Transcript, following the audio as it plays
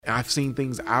And I've seen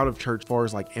things out of church as far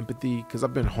as like empathy, because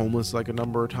I've been homeless like a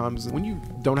number of times. When you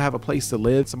don't have a place to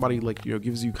live, somebody like,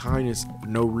 gives you kindness for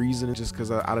no reason, just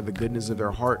because out of the goodness of their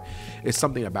heart. It's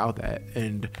something about that.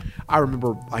 And I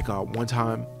remember like one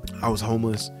time I was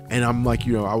homeless and I'm like,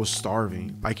 I was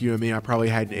starving. Like, I probably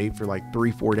hadn't ate for like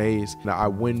 3-4 days. And I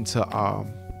went to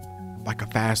like a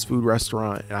fast food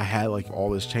restaurant and I had like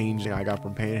all this change I got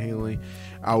from panhandling.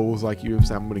 I was like, I'm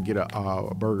going to get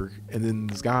a burger. And then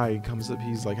this guy comes up,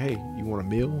 he's like, hey, you want a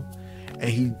meal?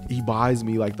 And he buys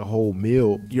me like the whole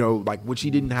meal, like, which he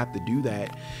didn't have to do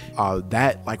that.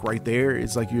 That like right there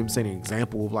is like, an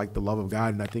example of like the love of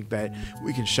God. And I think that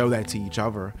we can show that to each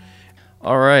other.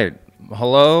 All right.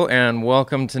 Hello and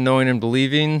welcome to Knowing and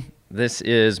Believing. This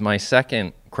is my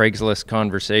second Craigslist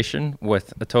conversation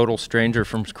with a total stranger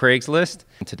from Craigslist.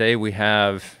 And today we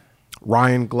have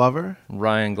Ryan Glover.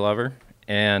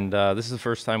 And this is the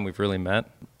first time we've really met.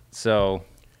 So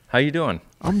how you doing?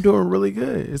 I'm doing really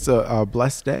good. It's a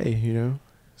blessed day,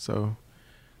 So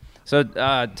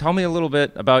tell me a little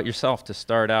bit about yourself to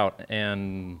start out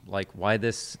and like why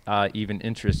this even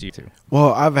interests you too.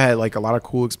 Well, I've had like a lot of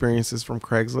cool experiences from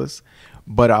Craigslist,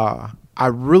 but I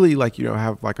really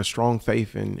have like a strong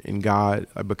faith in God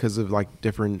because of like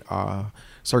different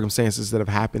circumstances that have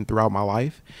happened throughout my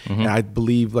life. Mm-hmm. And I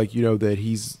believe that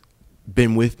He's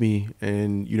been with me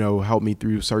and, helped me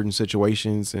through certain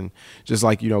situations and just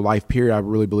like, life period. I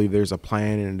really believe there's a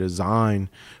plan and a design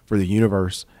for the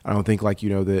universe. I don't think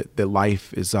that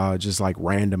life is just like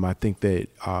random. I think that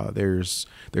there's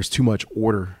too much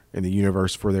order in the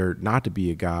universe for there not to be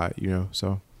a God,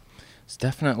 so. It's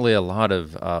definitely a lot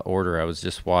of order. I was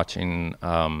just watching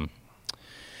One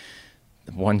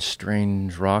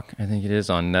Strange Rock, I think it is,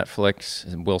 on Netflix.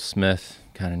 Will Smith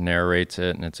kind of narrates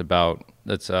it, and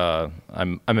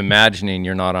I'm imagining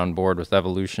you're not on board with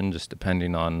evolution, just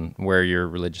depending on where your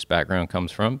religious background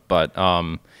comes from. But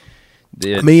I'm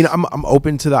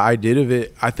open to the idea of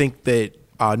it. I think that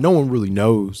no one really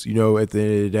knows, at the end of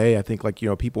the day. I think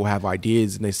people have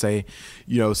ideas and they say,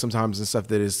 sometimes and stuff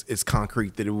that is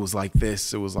concrete, that it was like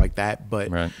this, it was like that. But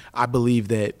right. I believe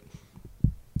that,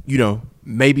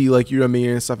 maybe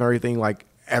and stuff and everything, like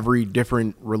every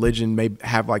different religion may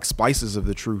have like splices of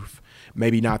the truth.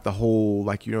 Maybe not the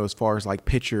whole, as far as like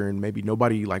picture, and maybe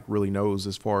nobody really knows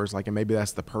as far as and maybe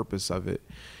that's the purpose of it,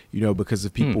 because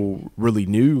if people really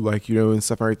knew, and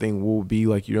stuff and everything, will be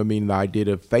the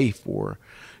idea of faith, or,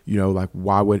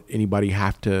 why would anybody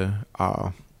have to,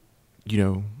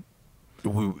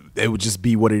 it would just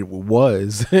be what it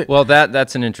was. Well,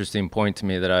 that's an interesting point to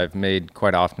me that I've made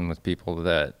quite often with people,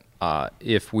 that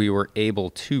if we were able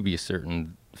to be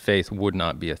certain, faith would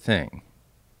not be a thing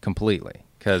completely.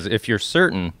 Because if you're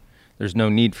certain, there's no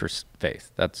need for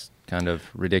faith. That's kind of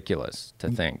ridiculous to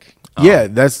think. Yeah,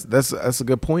 that's a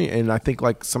good point. And I think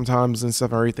sometimes and stuff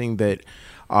and everything that,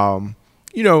 I'm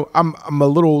a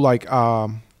little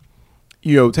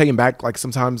taken back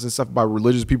sometimes and stuff by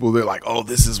religious people. They're like, oh,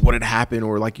 this is what had happened,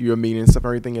 or and stuff and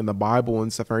everything in the Bible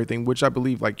and stuff and everything, which I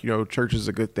believe church is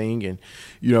a good thing. And,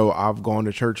 I've gone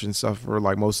to church and stuff for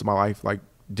most of my life,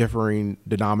 differing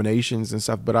denominations and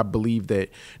stuff, but I believe that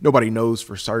nobody knows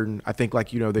for certain. I think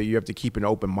that you have to keep an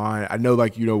open mind. I know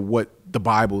what the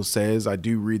Bible says. I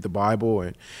do read the Bible,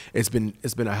 and it's been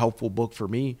a helpful book for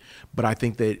me. But I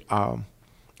think that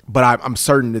but I'm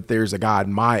certain that there's a God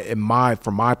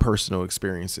from my personal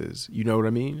experiences. You know what I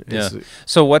mean? Yeah.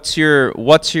 So what's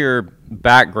your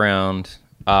background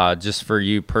just for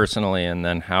you personally, and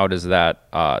then how does that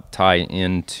tie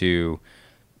into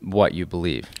what you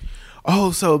believe?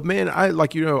 Oh, so man, I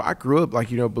grew up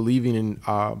believing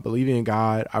in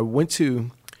God. I went to.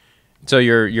 So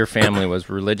your family was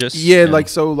religious? Yeah,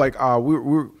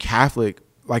 we're Catholic.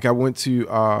 I went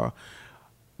to,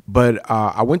 but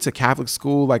I went to Catholic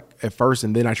school at first,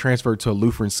 and then I transferred to a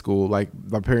Lutheran school. My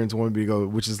parents wanted me to go,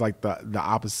 which is the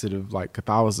opposite of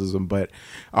Catholicism. But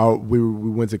we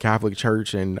went to Catholic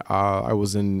church, and I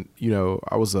was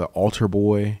I was an altar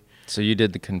boy. So you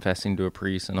did the confessing to a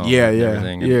priest and all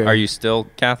everything. Yeah. Are you still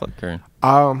Catholic? Or?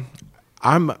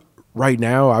 I'm right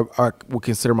now, I would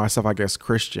consider myself, I guess,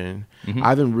 Christian. Mm-hmm. I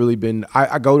haven't really been,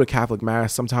 I go to Catholic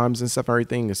mass sometimes and stuff and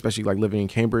everything, especially living in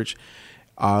Cambridge,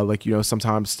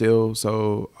 sometimes still.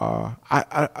 So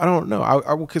I don't know.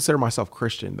 I would consider myself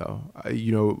Christian though,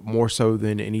 more so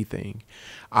than anything.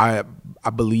 I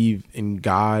believe in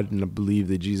God, and I believe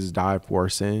that Jesus died for our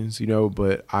sins,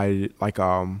 but I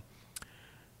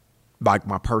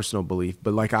my personal belief,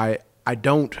 but I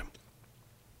don't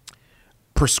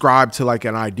prescribe to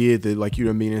an idea that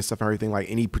and stuff and everything,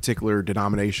 any particular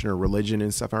denomination or religion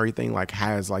and stuff and everything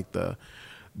has the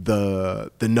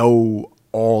no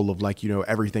all of like,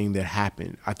 everything that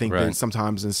happened. I think that Right.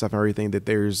 sometimes and stuff and everything that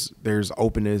there's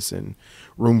openness and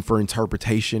room for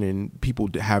interpretation, and people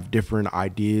have different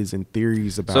ideas and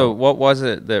theories about. So what was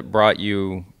it that brought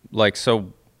you like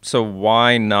so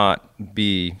why not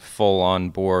be full on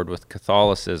board with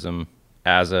Catholicism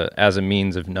as a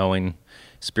means of knowing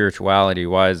spirituality?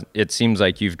 It seems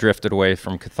like you've drifted away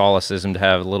from Catholicism to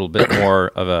have a little bit more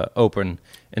of a open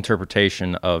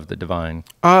interpretation of the divine.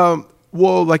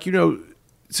 Well, like,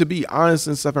 to be honest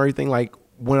and stuff and everything, like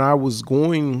when I was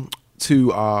going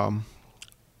to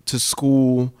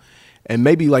school, and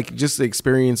maybe like just the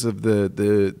experience of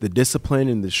the discipline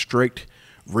and the strict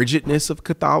rigidness of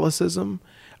Catholicism,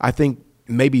 I think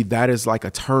maybe that is like a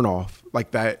turnoff.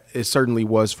 Like that it certainly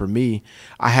was for me.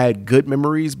 I had good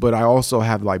memories, but I also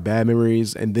have like bad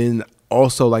memories. And then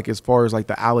also like as far as like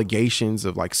the allegations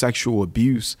of like sexual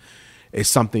abuse is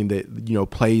something that,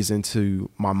 plays into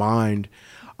my mind.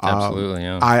 Absolutely,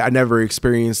 yeah. I never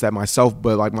experienced that myself,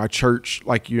 but like my church,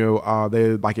 like,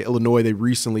 they like in Illinois, they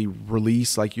recently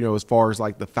released like, as far as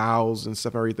like the files and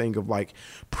stuff, everything of like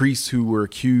priests who were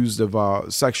accused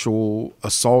of sexual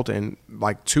assault, and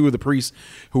like 2 of the priests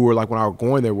who were like, when I was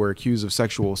going there, were accused of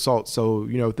sexual assault. So,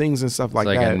 things and stuff like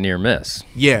It's like that. a near miss.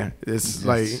 Yeah. It's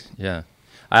like, Yeah.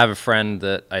 I have a friend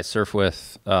that I surf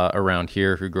with around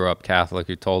here who grew up Catholic,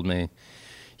 who told me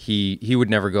he would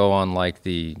never go on like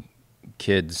the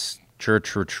kids'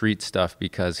 church retreat stuff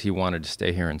because he wanted to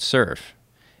stay here and surf.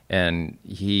 And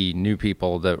he knew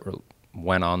people that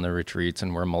went on the retreats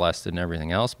and were molested and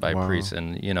everything else by priests.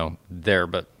 And, there,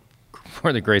 but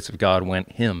for the grace of God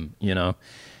went him,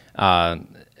 and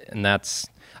that's,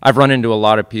 I've run into a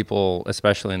lot of people,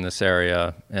 especially in this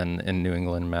area and in New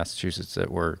England, Massachusetts,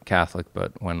 that were Catholic,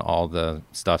 but when all the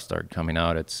stuff started coming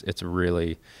out, it's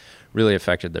really, really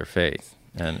affected their faith.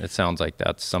 And it sounds like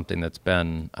that's something that's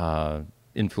been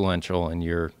influential in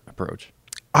your approach.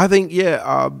 I think,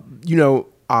 yeah,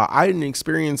 I didn't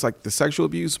experience like the sexual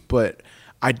abuse, but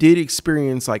I did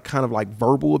experience like kind of like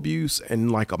verbal abuse and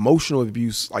like emotional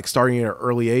abuse, like starting at an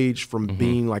early age from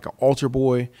being like an altar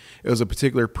boy. It was a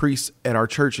particular priest at our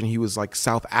church, and he was like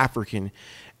South African.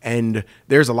 And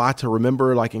there's a lot to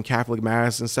remember, like in Catholic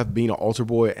mass and stuff, being an altar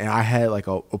boy. And I had like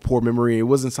a poor memory. It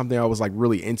wasn't something I was like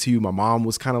really into. My mom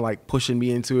was kind of like pushing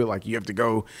me into it. Like, you have to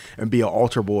go and be an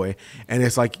altar boy. And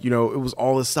it's like, it was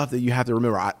all this stuff that you have to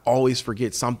remember. I always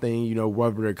forget something,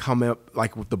 whether to come up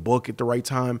like with the book at the right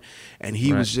time. And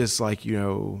he was just like,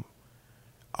 a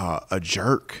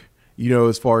jerk.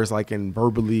 As far as like and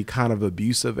verbally kind of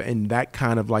abusive, and that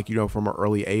kind of like, from an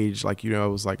early age, like, it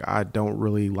was like, I don't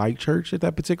really like church at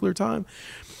that particular time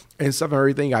and stuff and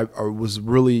everything. I was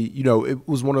really, it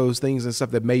was one of those things and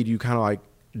stuff that made you kind of like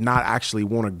not actually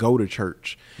want to go to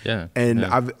church. Yeah. And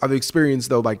yeah. I've experienced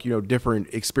though, like,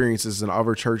 different experiences in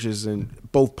other churches, and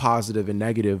both positive and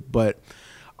negative. But,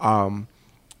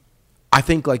 I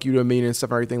think like, and stuff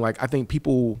and everything, like, I think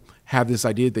people have this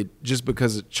idea that just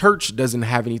because church doesn't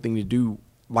have anything to do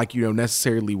like,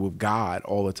 necessarily with God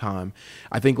all the time.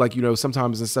 I think like,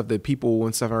 sometimes and stuff that people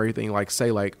and stuff and everything like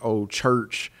say like, oh,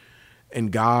 church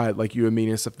and God, like,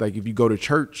 and stuff, like if you go to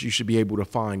church, you should be able to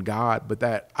find God. But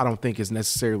that I don't think is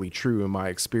necessarily true in my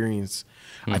experience.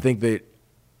 I think that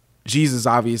Jesus,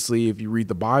 obviously, if you read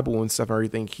the Bible and stuff and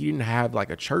everything, he didn't have like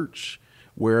a church.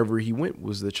 Wherever he went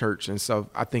was the church. And so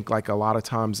I think like a lot of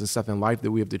times and stuff in life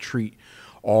that we have to treat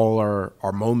all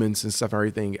our moments and stuff,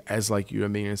 everything as like,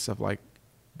 and stuff like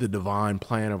the divine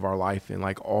plan of our life. And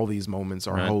like all these moments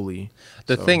are holy.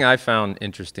 The thing I found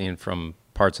interesting from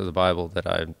parts of the Bible that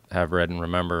I have read and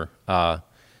remember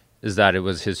is that it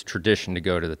was his tradition to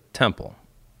go to the temple,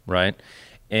 right?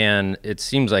 And it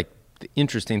seems like the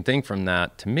interesting thing from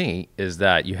that to me is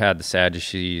that you had the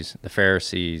Sadducees, the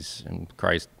Pharisees, and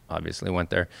Christ obviously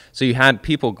went there. So you had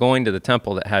people going to the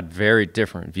temple that had very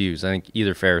different views. I think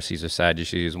either Pharisees or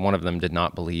Sadducees, one of them did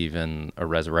not believe in a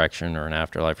resurrection or an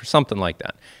afterlife or something like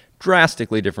that.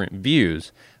 Drastically different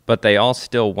views, but they all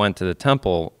still went to the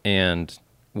temple and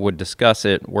would discuss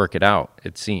it, work it out,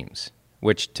 it seems,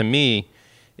 which to me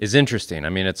is interesting. I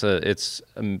mean, it's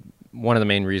one of the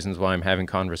main reasons why I'm having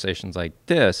conversations like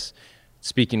this,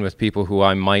 speaking with people who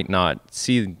I might not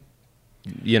see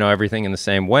everything in the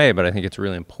same way, but I think it's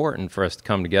really important for us to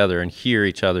come together and hear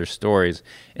each other's stories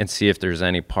and see if there's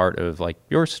any part of like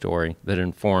your story that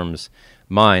informs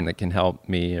mine that can help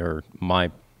me, or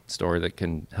my story that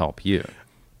can help you.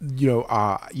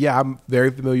 Yeah, I'm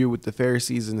very familiar with the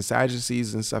Pharisees and the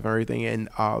Sadducees and stuff and everything. And,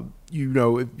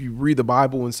 if you read the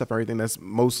Bible and stuff and everything, that's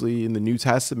mostly in the New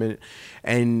Testament.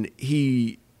 And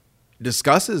he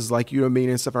discusses, like, you know what I mean,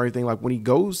 and stuff and everything. Like when he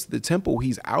goes to the temple,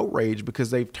 he's outraged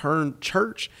because they've turned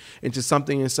church into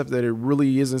something and stuff that it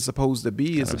really isn't supposed to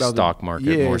be. It's about stock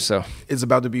market more so. It's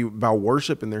about to be about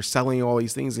worship, and they're selling all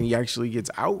these things, and he actually gets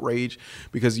outraged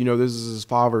because, you know, this is his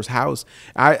father's house.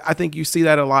 I think you see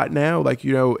that a lot now, like,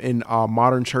 you know, in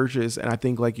modern churches, and I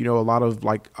think, like, you know, a lot of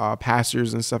like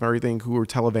pastors and stuff and everything who are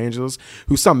televangelists,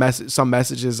 who some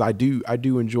messages I do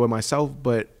enjoy myself,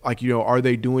 but, like, you know, are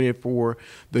they doing it for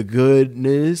the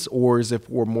goodness, or is it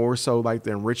for more so like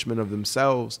the enrichment of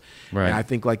themselves? Right. And I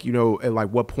think, like, you know, at like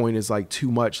what point is like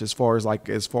too much as far as like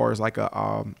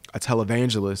a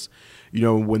televangelist, you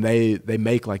know, when they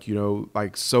make, like, you know,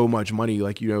 like so much money,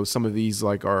 like, you know, some of these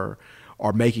like are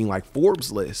making like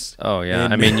Forbes lists. Oh yeah.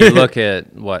 And I mean, you look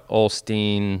at what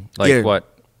Olstein, like, Yeah.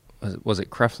 what was it,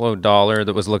 Creflo Dollar,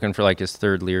 that was looking for like his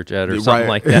third Learjet or something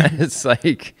like that. It's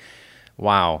like,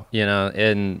 wow, you know,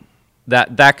 and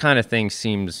that kind of thing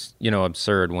seems, you know,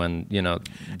 absurd when, you know,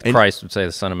 Christ would say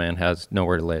the Son of Man has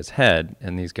nowhere to lay his head,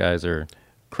 and these guys are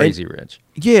crazy rich.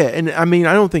 Yeah, and I mean,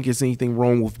 I don't think it's anything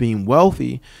wrong with being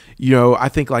wealthy. You know, I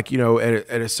think, like, you know,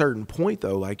 at a certain point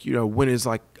though, like, you know, when is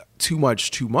like too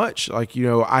much, like, you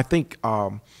know, I think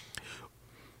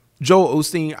Joel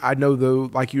Osteen, I know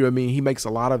though, like, you know what I mean, he makes a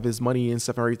lot of his money and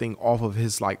stuff and everything off of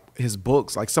his, like, his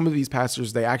books. Like some of these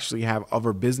pastors, they actually have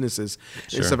other businesses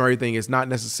and stuff and everything. It's not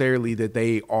necessarily that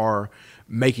they are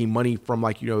making money from,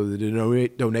 like, you know, the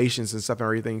donations and stuff and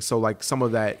everything. So like some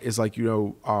of that is like, you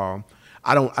know,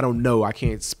 I don't know. I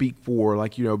can't speak for,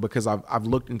 like, you know, because I've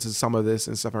looked into some of this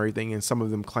and stuff and everything, and some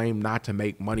of them claim not to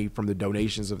make money from the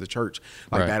donations of the church.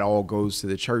 Like that all goes to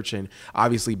the church. And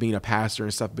obviously being a pastor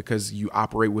and stuff, because you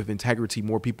operate with integrity,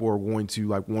 more people are going to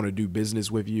like want to do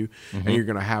business with you, and you're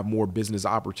going to have more business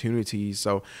opportunities.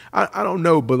 So I don't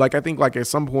know, but like I think like at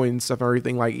some point and stuff and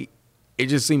everything, like it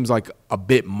just seems like a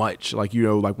bit much, like, you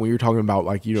know, like when you're talking about,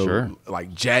 like, you know,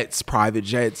 like jets, private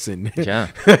jets, and yeah.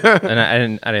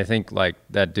 and I think like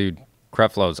that dude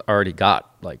Creflo's already got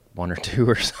like one or two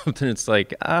or something. It's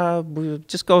like,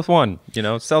 just go with one, you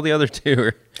know, sell the other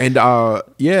two. And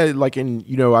yeah, like, and,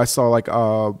 you know, I saw like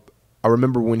I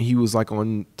remember when he was like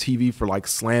on TV for like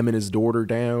slamming his daughter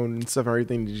down and stuff and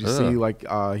everything. Did you see like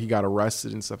he got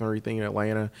arrested and stuff and everything in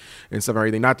Atlanta and stuff and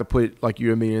everything? Not to put, like, you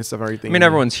know what I mean, and stuff and everything. I mean,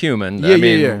 everyone's human. Yeah, I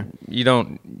mean, yeah. You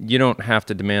don't have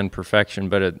to demand perfection,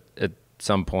 but at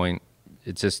some point,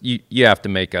 it's just you have to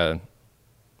make a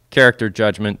character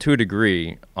judgment to a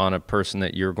degree on a person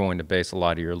that you're going to base a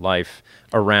lot of your life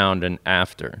around and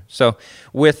after. So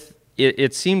with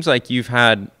it seems like you've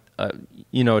had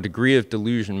you know, a degree of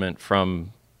delusionment,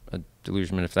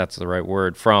 if that's the right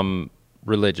word, from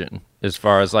religion, as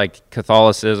far as like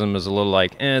Catholicism is a little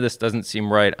like, this doesn't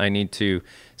seem right, I need to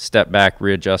step back,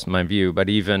 readjust my view. But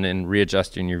even in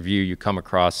readjusting your view, you come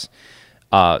across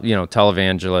you know,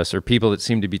 televangelists or people that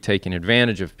seem to be taking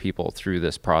advantage of people through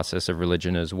this process of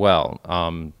religion as well,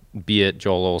 be it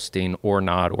Joel Osteen or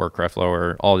not, or Creflo,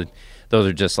 or all. Those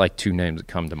are just like two names that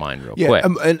come to mind real quick.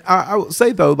 And I would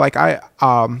say though, like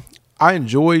I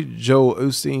enjoy Joel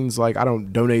Osteen's, like, I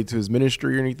don't donate to his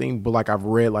ministry or anything, but like I've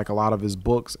read like a lot of his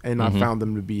books, and I found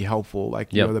them to be helpful.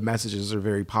 Like, you know, the messages are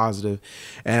very positive,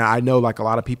 and I know like a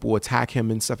lot of people attack him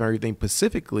and stuff and everything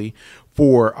specifically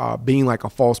for being like a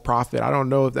false prophet. I don't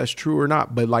know if that's true or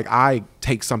not, but like I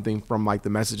take something from like the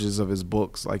messages of his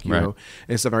books, like, you know,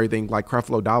 and stuff and everything. Like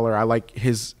Creflo Dollar, I like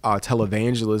his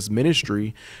televangelist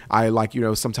ministry. I, like, you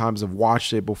know, sometimes have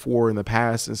watched it before in the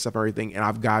past and stuff and everything, and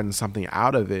I've gotten something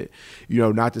out of it. You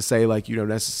know, not to say like, you know,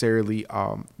 necessarily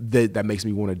that makes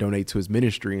me want to donate to his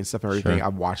ministry and stuff and everything.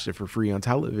 I've watched it for free on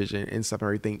television and stuff and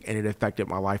everything, and it affected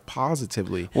my life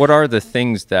positively. What are the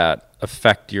things that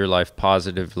affect your life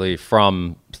positively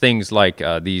from things like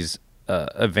these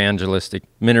evangelistic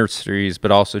ministries,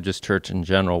 but also just church in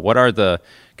general? What are the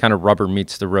kind of rubber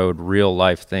meets the road, real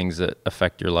life things that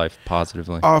affect your life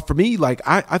positively? For me, like,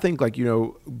 I think, like, you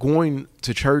know, going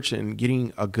to church and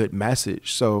getting a good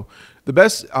message. So the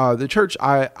best, the church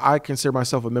I consider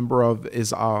myself a member of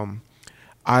is,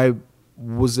 I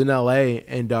was in LA,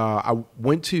 and I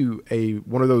went to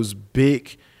one of those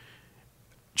big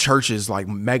churches, like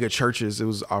mega churches. It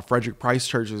was Frederick Price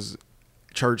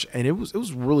church, and it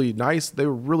was really nice. They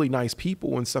were really nice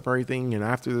people and stuff and everything. And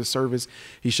after the service,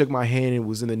 he shook my hand and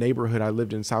was in the neighborhood. I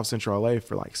lived in South Central LA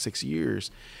for like 6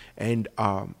 years, and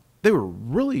they were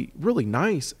really, really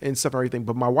nice and stuff and everything.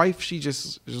 But my wife, she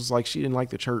just was like, she didn't like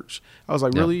the church. I was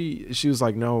like, really? She was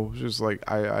like, no. She was like,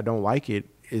 I don't like it.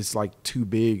 It's like too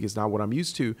big. It's not what I'm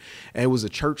used to. And it was a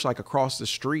church like across the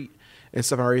street and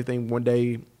stuff and everything one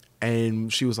day.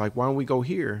 And she was like, why don't we go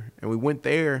here? And we went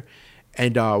there.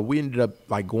 And we ended up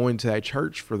like going to that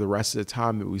church for the rest of the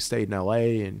time that we stayed in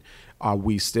LA, and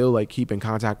we still like keep in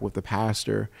contact with the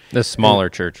pastor. The smaller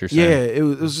church, you're saying? Yeah, it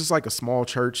was just like a small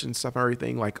church and stuff and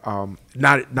everything. Like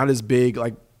not as big,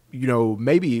 like, you know,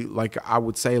 maybe like I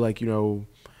would say like, you know,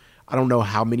 I don't know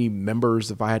how many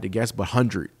members if I had to guess, but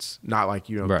hundreds, not like,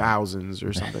 you know, Right. thousands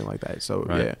or something like that. So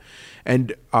Right. yeah.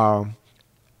 And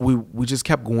we just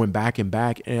kept going back and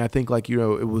back, and I think like, you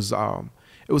know, it was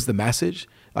the message,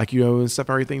 like, you know, and stuff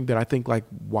and everything, that I think like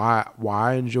why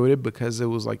I enjoyed it, because it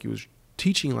was like, it was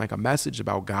teaching like a message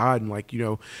about God. And like, you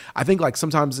know, I think like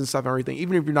sometimes and stuff and everything,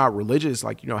 even if you're not religious,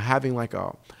 like, you know, having like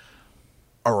a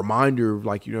reminder of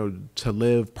like, you know, to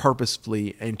live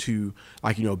purposefully and to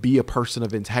like, you know, be a person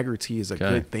of integrity is a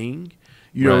good thing,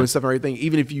 you know, Right. and stuff and everything.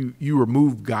 Even if you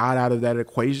remove God out of that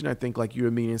equation, I think like, you know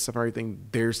what I mean, and stuff and everything,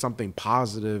 there's something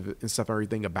positive and stuff and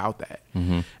everything about that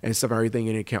and stuff and everything,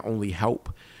 and it can only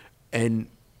help. And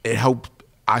it helped.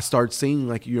 I start seeing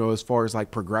like, you know, as far as like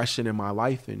progression in my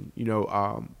life, and you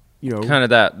know, Kind of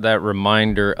that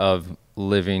reminder of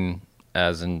living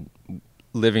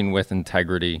living with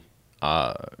integrity,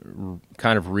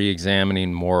 kind of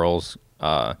re-examining morals,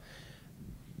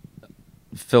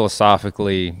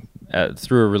 philosophically,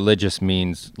 through a religious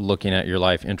means, looking at your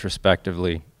life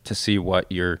introspectively to see what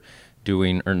you're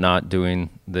doing or not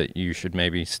doing that you should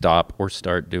maybe stop or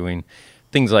start doing.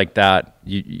 Things like that.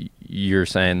 You're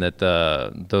saying that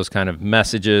those kind of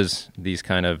messages, these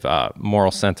kind of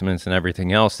moral sentiments and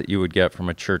everything else that you would get from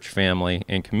a church family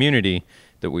and community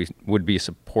that we would be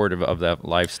supportive of that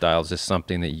lifestyle is just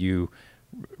something that you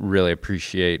really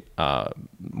appreciate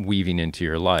weaving into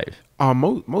your life.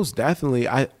 Most definitely.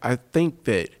 I think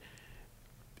that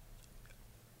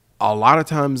a lot of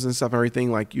times and stuff and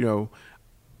everything, like, you know,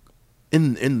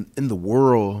 in the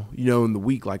world, you know, in the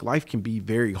week, like life can be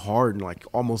very hard and like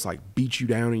almost like beat you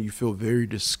down, and you feel very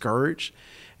discouraged.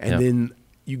 And then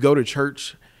you go to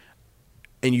church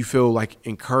and you feel like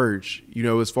encouraged, you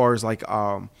know, as far as like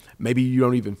maybe you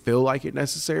don't even feel like it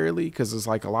necessarily, because it's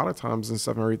like a lot of times and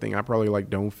stuff and everything, I probably like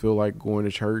don't feel like going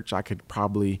to church. I could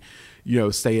probably, you know,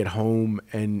 stay at home,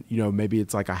 and you know, maybe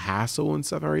it's like a hassle and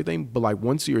stuff and everything. But like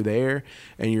once you're there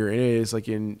and you're in it, it's like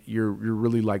you're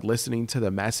really like listening to the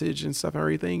message and stuff and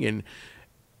everything, and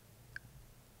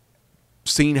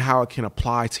seeing how it can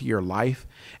apply to your life.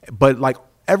 But like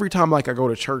every time like I go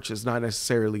to church, it's not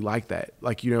necessarily like that,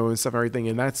 like, you know, and stuff and everything.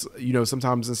 And that's, you know,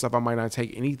 sometimes and stuff I might not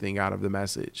take anything out of the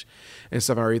message and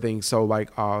stuff and everything. So like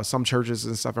some churches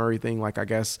and stuff and everything, like I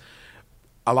guess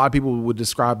a lot of people would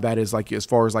describe that as like, as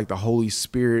far as like the Holy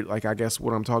Spirit, like I guess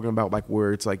what I'm talking about, like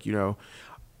where it's like, you know,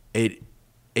 it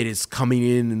is coming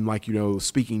in and like, you know,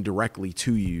 speaking directly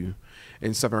to you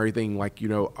and stuff and everything, like, you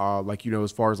know,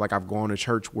 as far as like I've gone to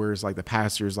church where it's like the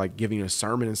pastor's like giving a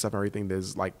sermon and stuff and everything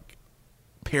that's like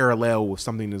parallel with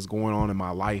something that's going on in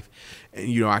my life, and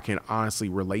you know, I can honestly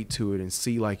relate to it and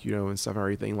see like, you know, and stuff and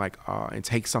everything, like and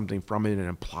take something from it and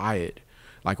apply it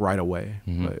like right away.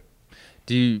 But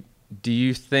Do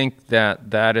you think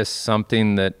that is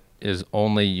something that is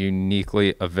only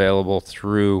uniquely available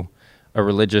through a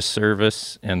religious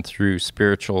service and through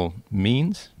spiritual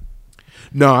means?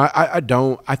 no, I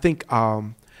don't. I think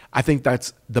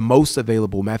that's the most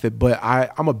available method, but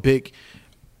I'm a big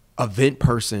event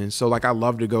person, so like I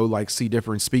love to go like see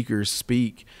different speakers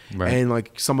speak, Right. and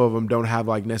like some of them don't have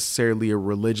like necessarily a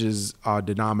religious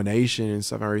denomination and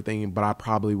stuff and everything, but I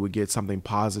probably would get something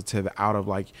positive out of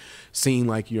like seeing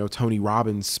like, you know, Tony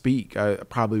Robbins speak. I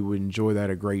probably would enjoy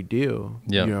that a great deal.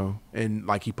 Yeah. You know, and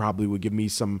like he probably would give me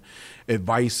some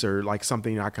advice or like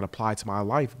something I could apply to my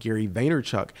life. Gary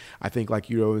Vaynerchuk, I think,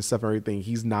 like, you know, and stuff and everything,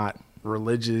 he's not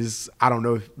religious. I don't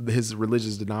know if his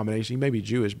religious denomination, he may be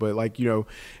Jewish, but like, you know,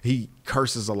 he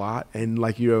curses a lot and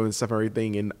like, you know, and stuff and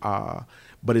everything, and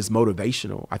but it's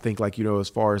motivational. I think like, you know, as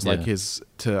far as like Yeah. his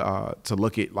to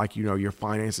look at like, you know, your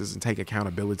finances and take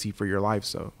accountability for your life.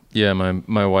 So Yeah,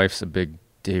 my wife's a big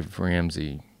Dave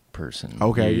Ramsey person.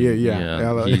 Okay,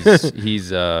 yeah. He's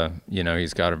you know,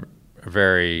 he's got a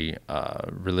very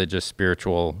religious,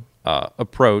 spiritual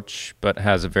approach, but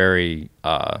has a very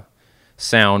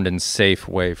sound and safe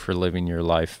way for living your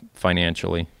life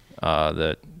financially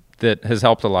that has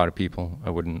helped a lot of people. I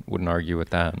wouldn't argue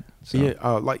with that. So.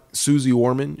 yeah, like Susie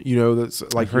Orman, you know, that's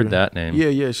like, I've heard you know, that name.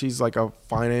 Yeah, she's like a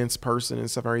finance person and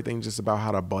stuff and everything, just about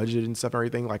how to budget and stuff and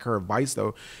everything. Like her advice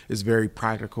though is very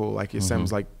practical. Like it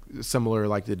sounds like similar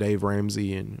like to Dave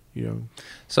Ramsey, and you know.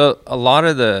 So a lot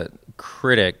of the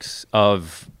critics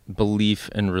of belief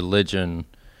in religion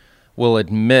will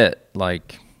admit,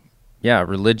 like, yeah,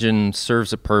 religion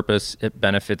serves a purpose. It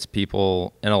benefits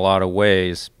people in a lot of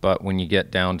ways. But when you get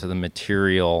down to the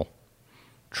material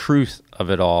truth of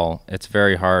it all, it's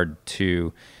very hard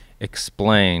to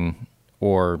explain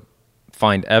or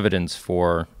find evidence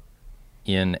for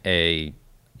in a,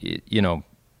 you know,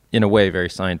 in a way, very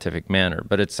scientific manner.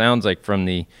 But it sounds like from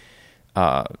the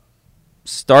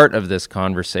start of this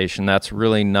conversation, that's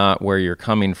really not where you're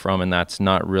coming from, and that's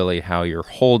not really how you're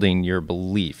holding your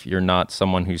belief. You're not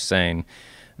someone who's saying,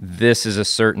 this is a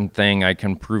certain thing, I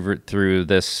can prove it through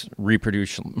this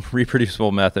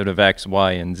reproducible method of X,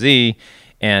 Y, and Z,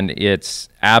 and it's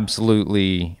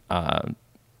absolutely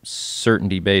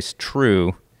certainty-based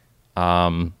true.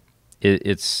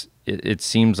 It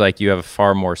seems like you have a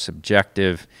far more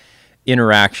subjective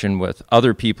interaction with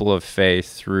other people of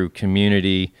faith through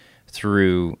community,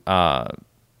 through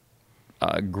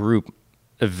group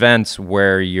events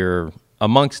where you're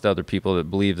amongst other people that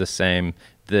believe the same,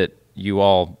 that you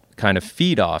all kind of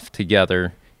feed off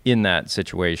together in that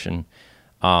situation.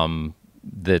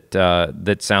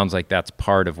 That sounds like that's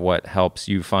part of what helps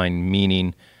you find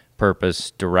meaning,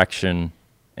 purpose, direction,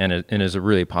 and is a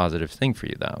really positive thing for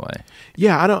you that way.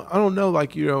 Yeah, I don't know,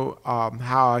 like,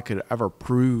 how I could ever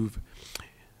prove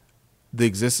the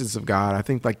existence of God. I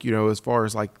think, like, as far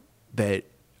as like that,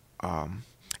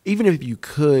 even if you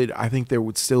could, I think there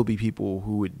would still be people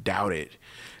who would doubt it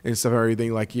and stuff,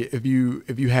 everything. Like, if you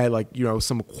had, like,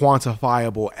 some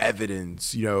quantifiable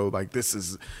evidence, like this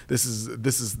is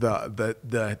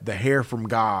the hair from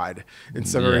God and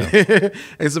stuff, everything.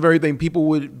 And stuff, everything, people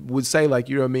would say, like,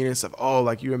 and stuff, oh,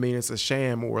 like, it's a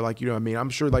sham, or like, I'm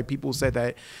sure, like, people said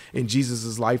that in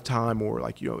Jesus's lifetime, or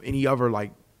like, any other,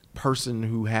 like, person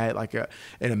who had like an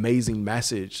amazing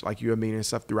message, like, and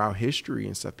stuff throughout history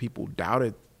and stuff. People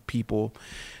doubted people.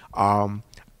 I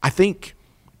think,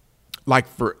 like,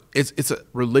 for it's a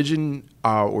religion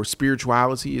or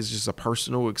spirituality is just a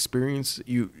personal experience.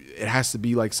 It has to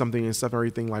be like something and stuff,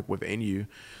 everything, like, within you.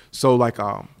 So, like,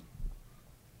 I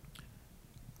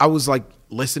was like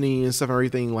listening and stuff,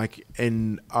 everything, like,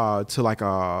 and to like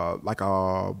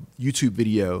a YouTube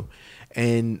video,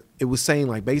 and it was saying,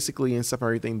 like, basically and stuff,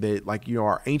 everything, that, like,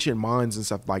 our ancient minds and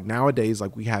stuff, like, nowadays,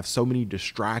 like, we have so many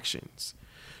distractions,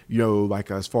 like,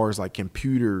 as far as like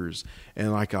computers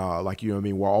and like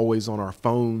we're always on our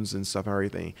phones and stuff,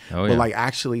 everything. Oh, yeah. But like,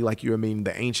 actually, like,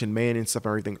 the ancient man and stuff,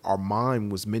 everything, our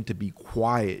mind was meant to be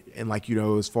quiet, and like,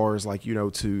 as far as like,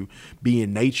 to be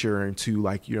in nature, and to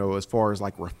like, as far as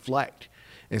like reflect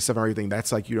and stuff, everything.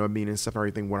 That's like, and stuff,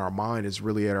 everything, when our mind is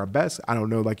really at our best. I don't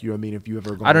know, like, if you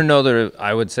ever gone. I don't know that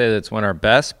I would say that's when our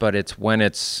best, but it's when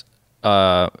it's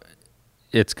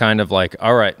kind of like,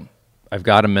 all right, I've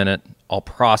got a minute, I'll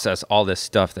process all this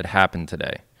stuff that happened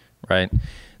today, right?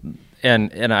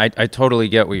 And I totally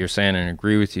get what you're saying, and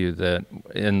agree with you that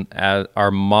in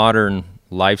our modern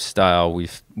lifestyle,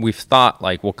 we've thought,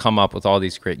 like, we'll come up with all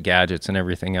these great gadgets and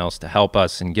everything else to help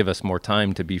us and give us more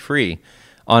time to be free.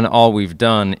 And all we've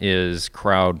done is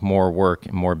crowd more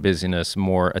work, more busyness,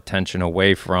 more attention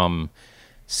away from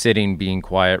sitting, being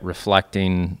quiet,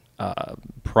 reflecting,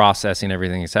 processing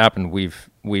everything that's happened.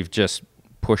 We've just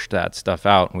pushed that stuff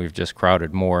out, and we've just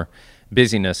crowded more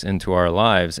busyness into our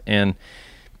lives. And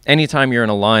anytime you're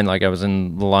in a line, like I was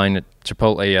in the line at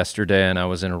Chipotle yesterday, and I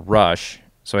was in a rush,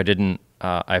 so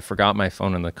I forgot my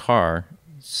phone in the car.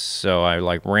 So I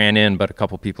like ran in, but a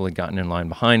couple people had gotten in line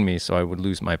behind me, so I would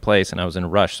lose my place, and I was in a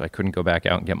rush, so I couldn't go back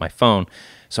out and get my phone.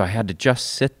 So I had to just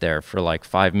sit there for like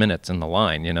 5 minutes in the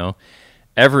line,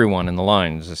 Everyone in the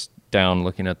line was just down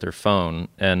looking at their phone.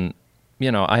 And,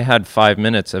 I had 5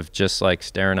 minutes of just like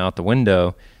staring out the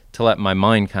window to let my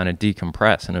mind kind of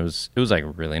decompress. And it was like a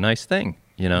really nice thing,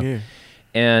 Yeah.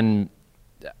 And,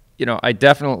 I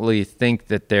definitely think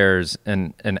that there's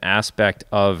an aspect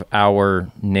of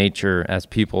our nature as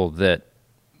people that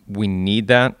we need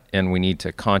that, and we need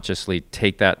to consciously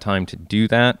take that time to do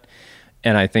that.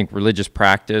 And I think religious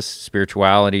practice,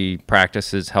 spirituality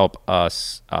practices help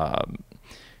us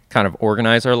kind of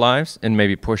organize our lives and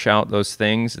maybe push out those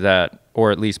things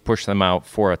or at least push them out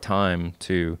for a time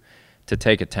to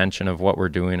take attention of what we're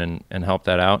doing and help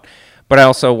that out. But I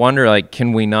also wonder, like,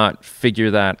 can we not figure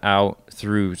that out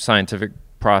through scientific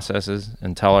processes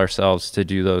and tell ourselves to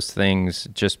do those things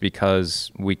just because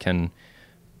we can,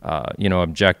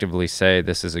 objectively say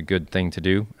this is a good thing to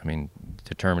do? I mean,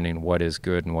 determining what is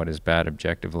good and what is bad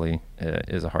objectively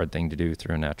is a hard thing to do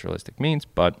through naturalistic means.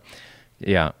 But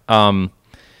yeah,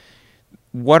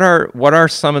 what are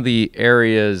some of the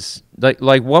areas, like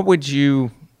what would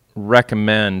you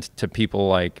recommend to people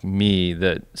like me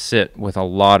that sit with a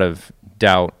lot of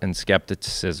doubt and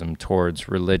skepticism towards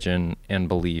religion and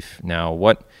belief now?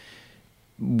 What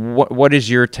is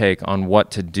your take on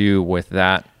what to do with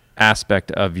that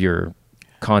aspect of your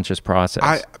conscious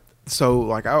process? So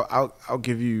like I'll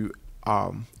give you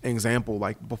an example.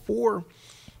 Like before,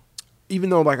 even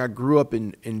though like I grew up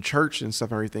in church and stuff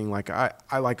and everything, like I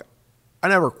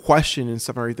never questioned and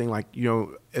stuff and everything, like, you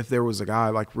know, if there was a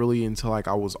God, like really until like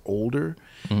I was older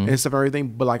and stuff and everything.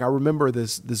 But like I remember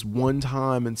this one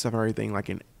time and stuff and everything, like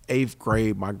in 8th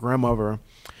grade, my grandmother,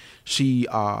 she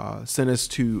sent us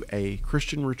to a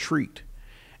Christian retreat.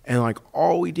 And like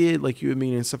all we did, like you and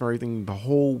me and stuff and everything, the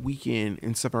whole weekend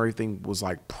and stuff and everything was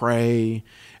like pray,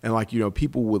 and like, you know,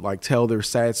 people would like tell their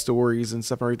sad stories and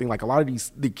stuff and everything. Like a lot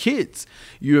of the kids,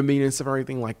 you and me and stuff and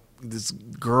everything, like this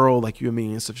girl, like you and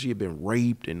me and stuff, she had been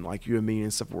raped, and like you and me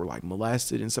and stuff were like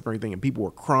molested and stuff and everything, and people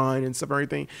were crying and stuff and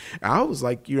everything. And I was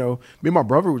like, you know, me and my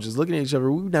brother were just looking at each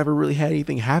other. We never really had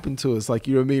anything happen to us, like,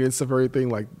 you know what I mean, and stuff and everything.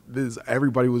 Like this,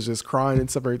 everybody was just crying and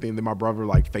stuff and everything. And then my brother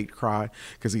like fake cry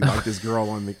because he liked this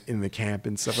girl in the camp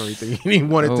and stuff and everything. And he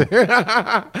wanted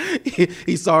to.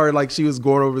 he saw her, like she was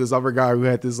going over this other guy who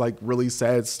had this like really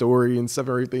sad story and stuff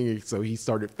and everything. So he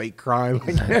started fake crying.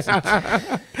 Like,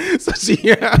 so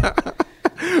she.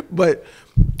 But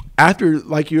after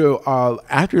like, you know,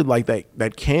 after like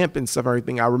that camp and stuff and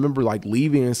everything, I remember like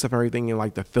leaving and stuff and everything, and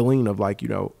like the feeling of like, you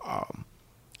know,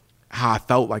 how I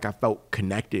felt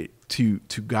connected to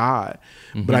God.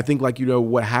 But I think like, you know,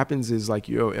 what happens is like,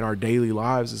 you know, in our daily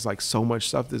lives is like so much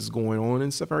stuff that's going on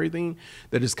and stuff and everything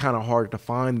that it's kind of hard to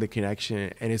find the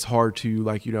connection, and it's hard to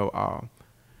like, you know,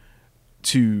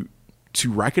 to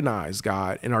recognize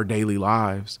God in our daily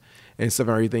lives and stuff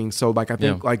and everything. So like I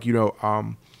think like, you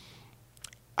know,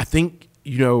 I think,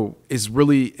 you know, is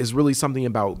really something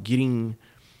about getting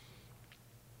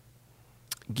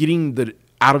the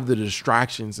out of the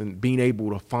distractions and being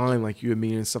able to find, like you and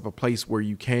me and stuff, a place where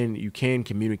you can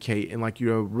communicate, and like, you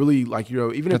know, really like, you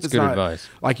know, even That's if it's good not advice.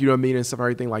 like, you know what I mean, and stuff and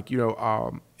everything, like, you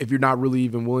know, if you're not really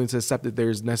even willing to accept that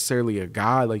there's necessarily a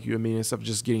God, like you know what I mean, and stuff,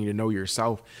 just getting to know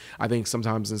yourself. I think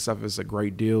sometimes and stuff is a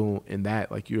great deal in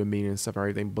that, like you know what I mean, and stuff and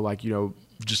everything. But like, you know,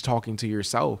 just talking to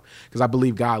yourself, because I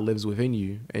believe God lives within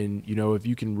you, and you know, if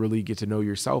you can really get to know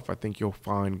yourself, I think you'll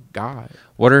find God.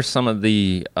 What are some of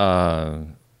the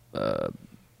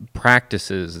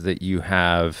practices that you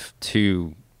have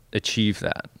to achieve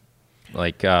that?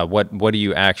 Like what do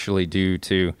you actually do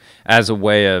to, as a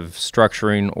way of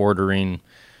structuring, ordering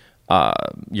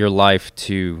your life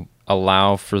to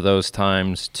allow for those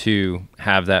times to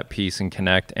have that peace and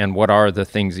connect? And what are the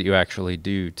things that you actually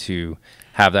do to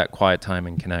have that quiet time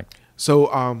and connect?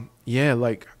 So yeah,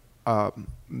 like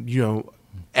you know,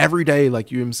 every day,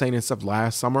 like you were saying and stuff,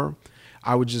 last summer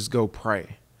I would just go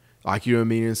pray. Like, you know what I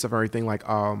mean, and stuff and everything. Like,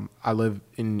 I live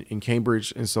in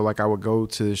Cambridge, and so like I would go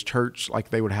to this church,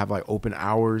 like they would have like open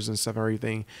hours and stuff and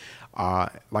everything,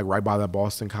 like right by the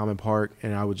Boston Common Park,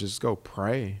 and I would just go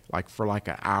pray like for like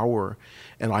an hour,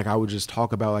 and like I would just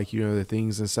talk about like, you know, the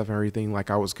things and stuff and everything, like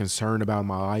I was concerned about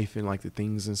my life and like the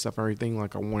things and stuff and everything,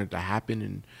 like I wanted to happen,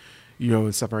 and you know,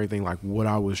 and stuff and everything, like what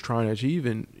I was trying to achieve,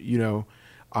 and you know,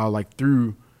 like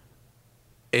through.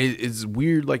 It's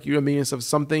weird, like you know what I mean, and stuff.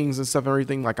 Some things and stuff and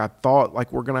everything, like I thought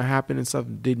like were gonna happen and stuff,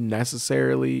 didn't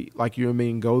necessarily, like you know what I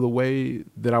mean, go the way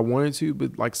that I wanted to,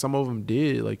 but like some of them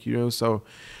did, like you know. So,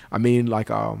 I mean, like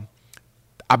I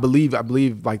believe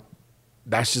like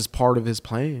that's just part of His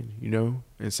plan, you know,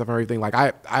 and stuff and everything. Like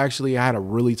I actually had a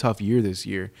really tough year this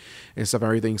year and stuff and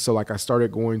everything. So like I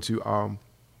started going to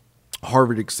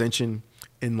Harvard Extension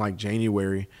in like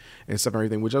January and stuff and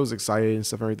everything, which I was excited and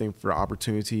stuff and everything for the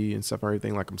opportunity and stuff and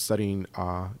everything. Like I'm studying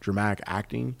dramatic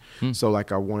acting. So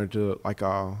like I wanted to like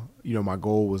you know, my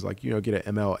goal was like, you know, get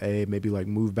an MLA, maybe like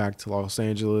move back to Los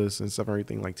Angeles and stuff and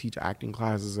everything, like teach acting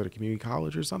classes at a community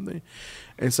college or something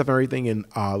and stuff and everything. And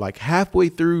like halfway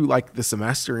through like the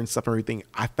semester and stuff and everything,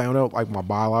 I found out like my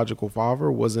biological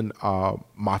father wasn't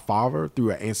my father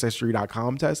through an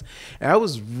ancestry.com test. And that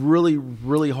was really,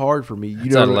 really hard for me.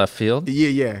 You know, out of left field?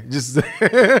 Yeah. Just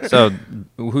So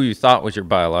who you thought was your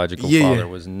biological father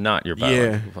was not your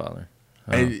biological father.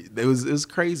 Oh. And it was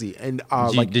crazy. And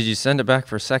did you send it back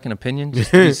for a second opinion just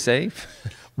to be safe?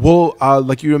 Well,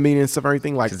 like you know what I mean, and stuff and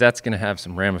everything, like, because that's going to have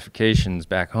some ramifications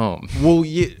back home. Well,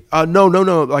 yeah, no,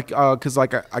 like, because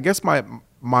like I guess my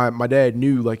dad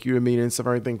knew, like you know what I mean, and stuff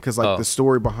and everything, because like the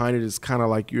story behind it is kind of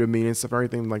like you know what I mean and stuff and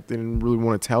everything, like they didn't really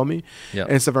want to tell me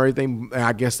and stuff and everything. And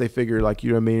I guess they figured like you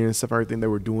know what I mean and stuff and everything, they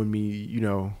were doing me, you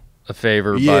know, a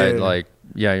favor by like,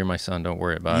 yeah, you're my son, don't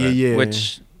worry about it. Yeah.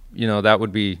 Which, you know, that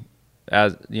would be,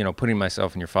 as you know, putting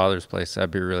myself in your father's place,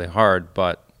 that'd be really hard,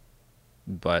 but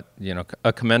you know,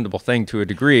 a commendable thing to a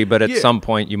degree. But at some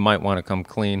point, you might want to come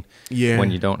clean when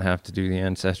you don't have to do the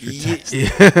ancestry test.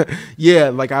 Yeah,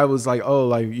 like I was like, oh,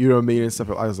 like you know what I mean and stuff.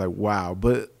 I was like, wow,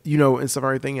 but you know, and stuff and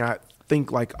everything. I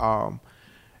think like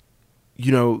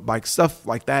you know, like stuff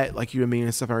like that, like, you know what I mean,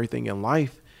 and stuff, everything in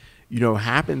life, you know,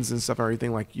 happens and stuff,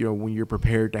 everything, like, you know, when you're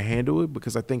prepared to handle it.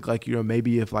 Because I think, like, you know,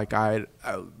 maybe if like I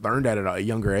learned that at a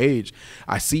younger age,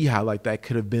 I see how like that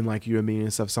could have been, like, you know what I mean,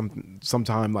 and stuff,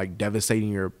 sometime like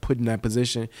devastating or put in that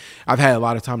position. I've had a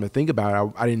lot of time to think about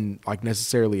it. I didn't like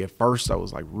necessarily at first. I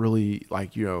was like really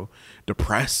like, you know,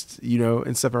 depressed, you know,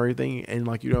 and stuff, everything. And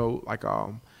like, you know, like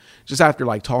just after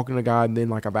like talking to God, and then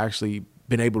like I've actually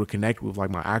been able to connect with like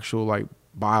my actual like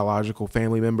biological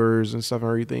family members and stuff,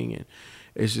 everything. And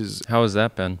it's just, How has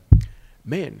that been?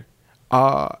 man,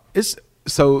 it's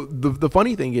so the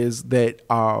funny thing is that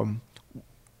I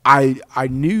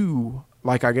knew,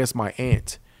 like, I guess my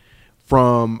aunt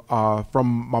from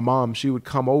my mom. She would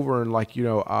come over and like, you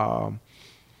know,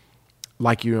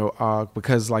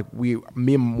 because like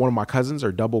me and one of my cousins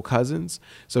are double cousins,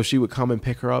 so she would come and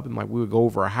pick her up, and like we would go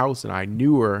over her house, and I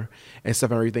knew her and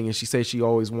stuff and everything. And she said she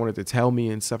always wanted to tell me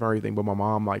and stuff and everything, but my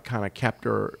mom like kind of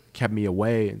kept me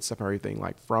away and stuff and everything,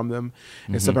 like from them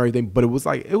and stuff and everything. But it was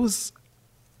like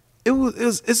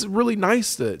it's really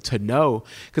nice to know,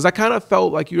 because I kind of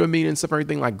felt like, you know what I mean, and stuff and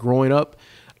everything, like growing up,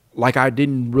 like I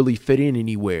didn't really fit in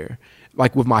anywhere,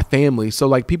 like with my family. So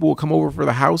like people would come over for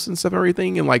the house and stuff and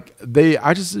everything, and like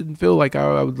I just didn't feel like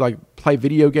I would like play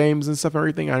video games and stuff and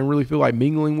everything. I didn't really feel like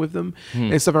mingling with them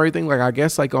and stuff and everything. Like I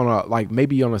guess like on a like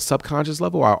maybe on a subconscious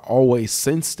level, I always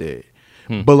sensed it.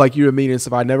 But like, you know what I mean, and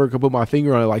stuff, I never could put my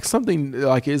finger on it. Like something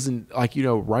like isn't like, you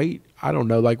know, right. I don't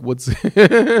know, like what's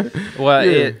Well,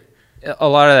 yeah. a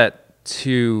lot of that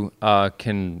too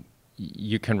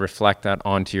you can reflect that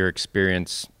onto your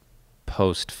experience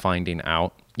post finding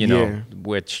out, you know, Yeah.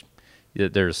 which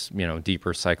there's, you know,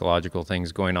 deeper psychological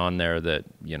things going on there that,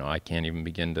 you know, I can't even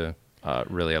begin to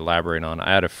really elaborate on.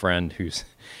 I had a friend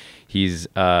he's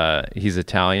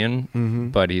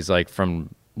Italian, but he's like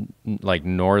from like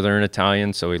northern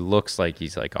Italian, so he looks like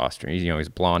he's like Austrian. You know, he's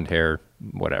blonde hair,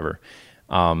 whatever.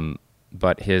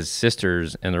 But his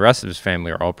sisters and the rest of his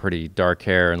family are all pretty dark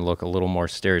hair and look a little more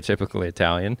stereotypically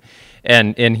Italian.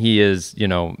 And he is, you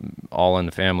know, all in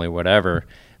the family, whatever.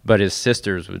 But his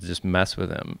sisters would just mess with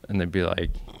him, and they'd be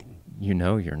like, you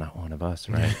know, you're not one of us,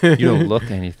 right? You don't look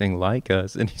anything like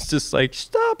us. And he's just like,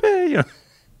 stop it, you know.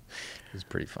 It's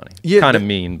pretty funny. Yeah, Kind of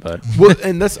mean, but well,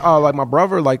 and that's like my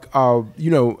brother, like you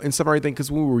know, and stuff and everything.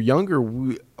 Because when we were younger,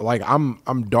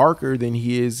 I'm darker than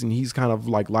he is, and he's kind of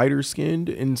like lighter skinned,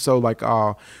 and so like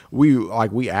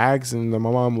we asked, and my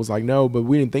mom was like no, but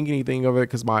we didn't think anything of it,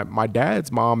 because my dad's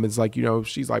mom is like, you know,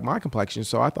 she's like my complexion,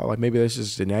 so I thought like maybe that's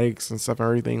just genetics and stuff and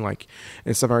everything, like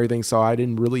and stuff and everything. So I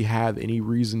didn't really have any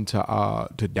reason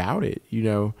to doubt it, you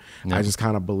know. Yeah. I just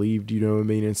kind of believed, you know what I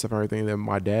mean, and stuff and everything, that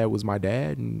my dad was my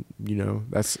dad, and you know,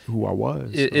 that's who I was.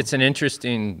 It's an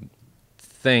interesting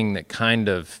thing that kind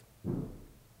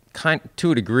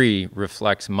to a degree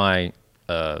reflects my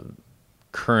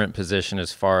current position,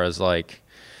 as far as like,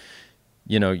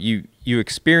 you know, you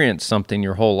experience something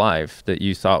your whole life that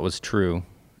you thought was true,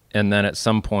 and then at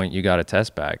some point you got a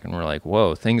test back and we're like,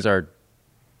 whoa, things are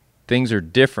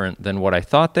different than what I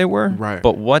thought they were. Right.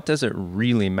 But what does it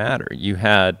really matter? You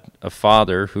had a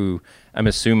father who, I'm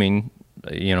assuming,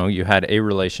 you know, you had a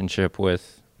relationship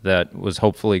with that was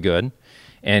hopefully good,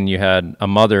 and you had a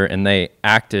mother, and they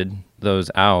acted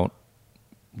those out.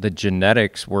 The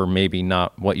genetics were maybe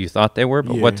not what you thought they were,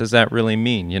 but what does that really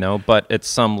mean, you know? But at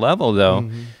some level, though,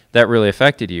 that really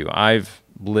affected you. I've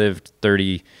lived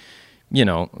 30, you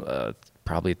know,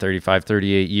 probably 35,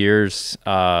 38 years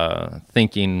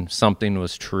thinking something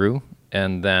was true,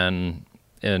 and then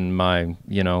in my,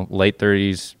 you know, late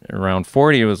 30s, around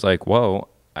 40, it was like, whoa,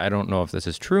 I don't know if this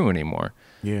is true anymore.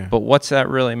 Yeah. But what's that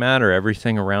really matter?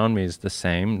 Everything around me is the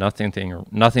same.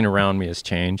 Nothing around me has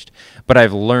changed. But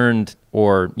I've learned,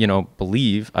 or, you know,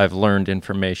 believe I've learned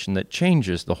information that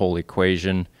changes the whole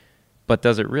equation. But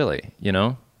does it really, you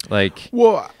know? Like,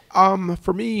 well,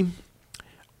 for me,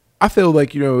 I feel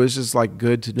like, you know, it's just like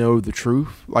good to know the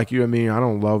truth. Like, you know what I mean? I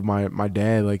don't love my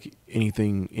dad like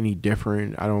anything any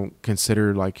different. I don't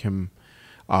consider like him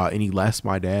any less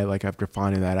my dad, like after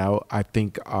finding that out. I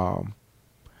think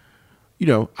you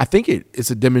know, I think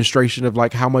it's a demonstration of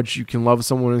like how much you can love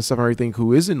someone and stuff and everything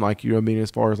who isn't like, you know what I mean,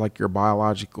 as far as like your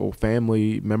biological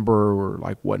family member or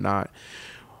like whatnot.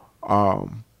 But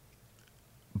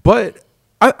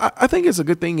I think it's a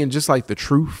good thing, and just like the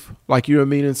truth, like, you know what I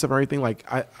mean, and stuff and everything. Like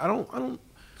I don't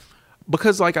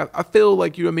because like I feel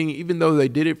like, you know what I mean, even though they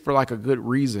did it for like a good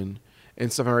reason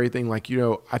and stuff and everything, like, you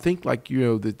know, I think like, you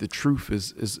know, that the truth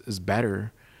is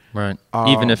better. right.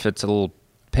 Even if it's a little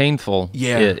painful,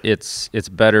 Yeah. it's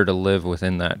better to live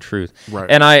within that truth. Right.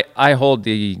 And I hold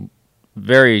the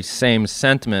very same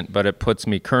sentiment, but it puts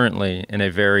me currently in a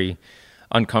very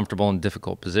uncomfortable and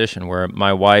difficult position where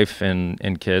my wife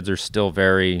and kids are still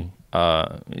very,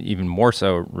 even more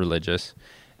so religious.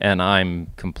 And I'm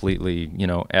completely,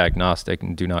 agnostic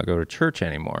and do not go to church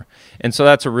anymore. And so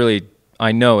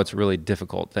I know it's a really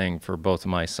difficult thing for both of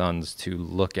my sons to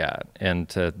look at. And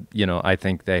to, I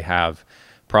think they have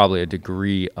probably a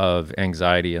degree of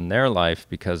anxiety in their life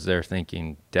because they're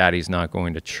thinking, Daddy's not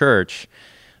going to church.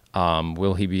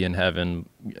 Will he be in heaven?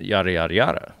 Yada, yada,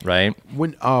 yada. Right.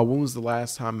 When was the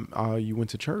last time you went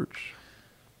to church?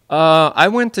 I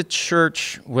went to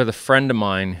church with a friend of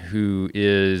mine who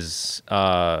is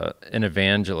an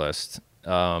evangelist,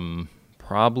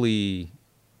 probably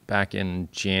back in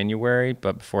January,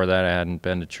 but before that I hadn't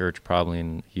been to church probably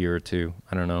in a year or two.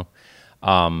 I don't know.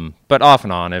 But off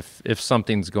and on, if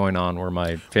something's going on where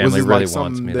my family really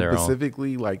wants me there,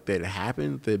 specifically like that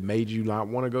happened that made you not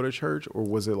want to go to church, or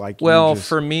was it like?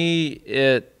 For me,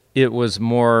 it was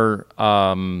more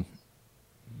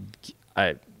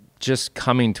just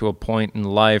coming to a point in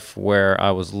life where I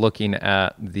was looking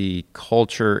at the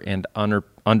culture and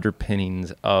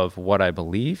underpinnings of what I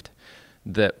believed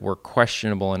that were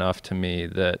questionable enough to me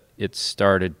that it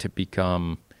started to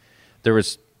become, there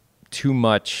was too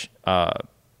many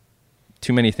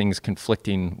things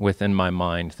conflicting within my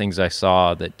mind, things I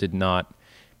saw that did not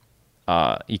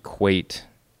equate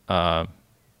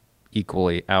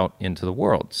equally out into the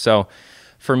world. So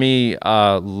for me,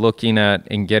 looking at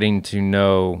and getting to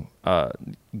know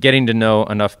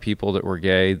enough people that were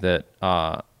gay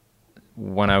that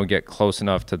when I would get close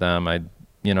enough to them, I'd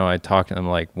talk to them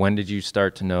like, when did you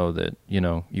start to know that,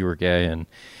 you were gay?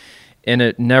 And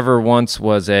it never once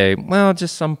was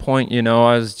just some point,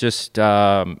 I was just,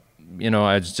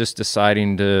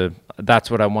 deciding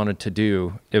that's what I wanted to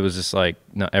do. It was just like,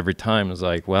 no, every time it was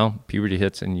like, well, puberty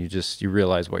hits and you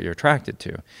realize what you're attracted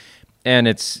to. And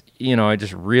it's, I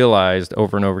just realized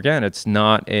over and over again, it's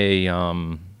not a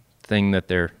thing that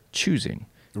they're choosing.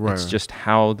 Right. It's just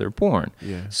how they're born.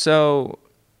 Yeah. So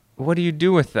what do you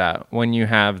do with that when you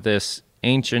have this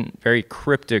ancient, very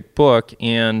cryptic book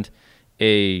and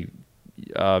a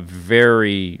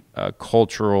very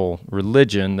cultural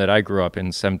religion that I grew up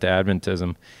in, Seventh-day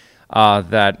Adventism,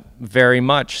 that very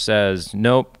much says,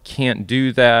 nope, can't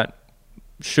do that,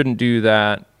 shouldn't do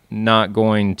that, not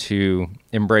going to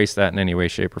embrace that in any way,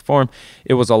 shape, or form.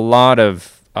 It was a lot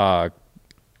of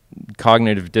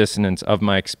cognitive dissonance of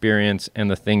my experience and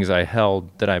the things I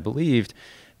held that I believed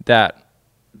that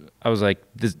I was like,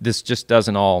 this just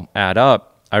doesn't all add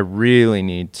up. I really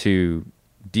need to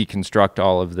deconstruct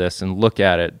all of this and look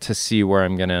at it to see where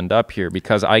I'm going to end up here,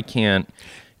 because I can't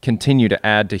continue to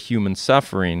add to human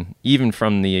suffering, even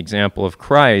from the example of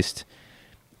Christ.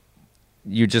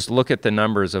 You just look at the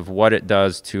numbers of what it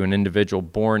does to an individual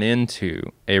born into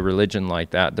a religion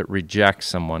like that rejects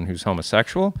someone who's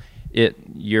homosexual.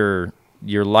 Your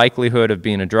likelihood of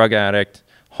being a drug addict,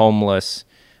 homeless,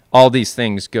 all these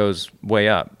things goes way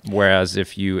up. Whereas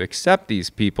if you accept these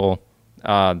people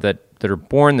that are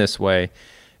born this way,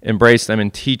 embrace them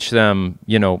and teach them,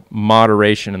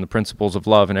 moderation and the principles of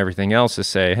love and everything else, to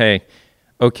say, hey,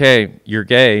 okay, you're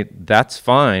gay, that's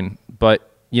fine, but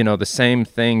the same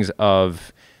things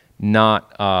of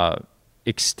not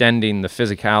extending the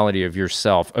physicality of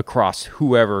yourself across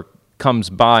whoever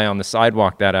comes by on the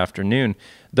sidewalk that afternoon,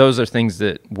 those are things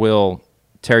that will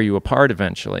tear you apart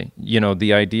eventually.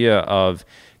 The idea of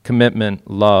commitment,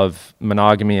 love,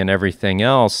 monogamy, and everything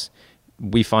else,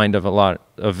 we find of a lot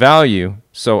of value.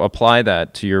 So apply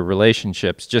that to your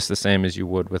relationships just the same as you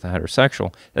would with a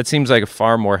heterosexual. That seems like a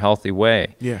far more healthy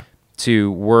way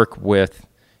to work with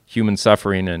human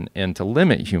suffering and to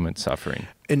limit human suffering.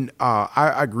 And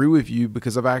I agree with you,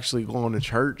 because I've actually gone to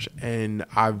church and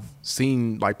I've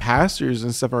seen like pastors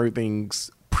and stuff, everything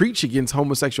preach against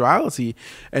homosexuality,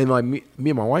 and like me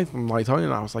and my wife, I'm like talking,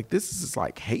 and I was like, this is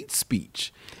like hate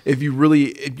speech. If you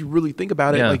really think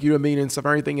about it, like, you know what I mean, and stuff,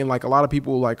 everything. And like a lot of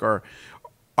people like are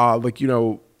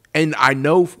and I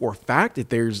know for a fact that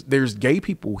there's gay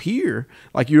people here,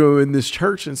 like, in this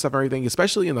church and stuff, everything,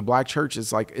 especially in the black church.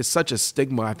 It's like, it's such a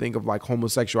stigma, I think, of like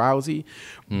homosexuality,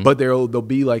 but there'll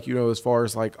be like, as far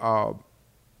as like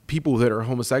people that are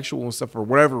homosexual and stuff for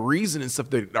whatever reason and stuff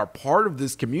that are part of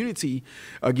this community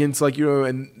against, like,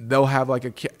 and they'll have like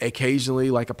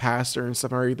occasionally like a pastor and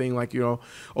stuff and everything, like, will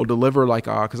deliver like,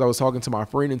 cause I was talking to my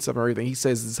friend and stuff and everything. He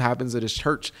says this happens at his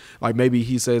church. Like maybe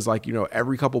he says like,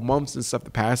 every couple months and stuff,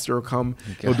 the pastor will come,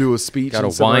 he'll do a speech. Got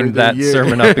to wind that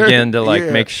sermon up again to like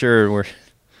make sure we're.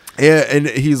 Yeah, and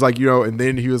he's like, and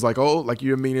then he was like, oh, like,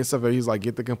 and stuff. And he's like,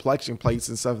 get the complexion plates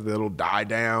and stuff that'll die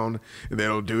down, and then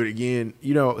it'll do it again,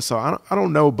 So I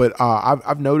don't know, but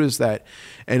I've noticed that,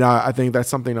 and I think that's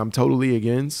something I'm totally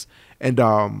against. And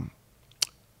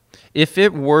If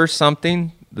it were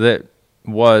something that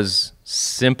was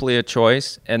simply a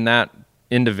choice and that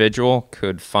individual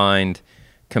could find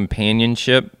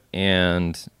companionship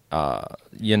and,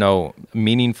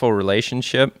 meaningful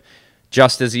relationship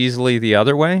just as easily the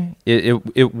other way,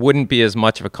 it wouldn't be as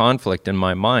much of a conflict in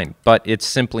my mind. But it's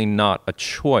simply not a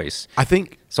choice. I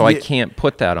think so. I can't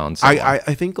put that on someone.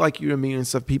 I think like and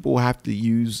stuff. People have to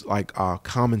use like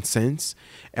common sense,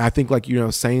 and I think like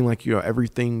saying like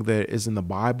everything that is in the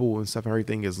Bible and stuff,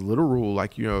 everything is literal.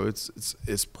 Like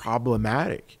it's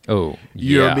problematic. Oh,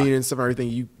 you know yeah. what I mean, and stuff.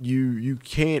 Everything you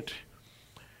can't.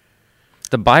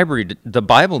 The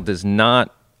Bible does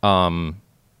not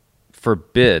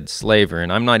forbid slavery,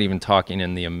 and I'm not even talking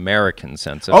in the American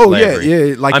sense of slavery.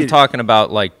 Yeah. Like I'm talking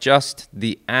about like just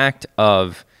the act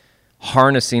of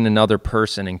harnessing another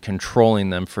person and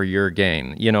controlling them for your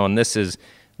gain. And this is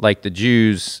like the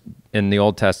Jews in the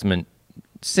Old Testament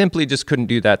simply just couldn't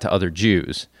do that to other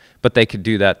Jews, but they could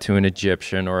do that to an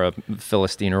Egyptian or a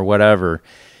Philistine or whatever.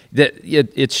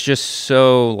 It's just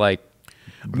so like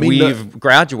we've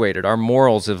graduated. Our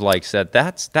morals have like said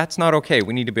that's not okay.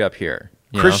 We need to be up here.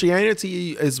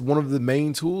 Christianity is one of the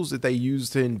main tools that they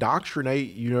use to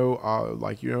indoctrinate,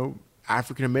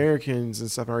 African Americans and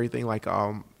stuff and everything. Like,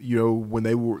 when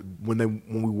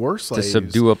we were slaves, to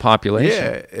subdue a population.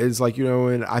 Yeah, it's like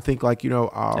and I think like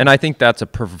and I think that's a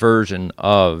perversion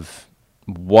of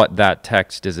what that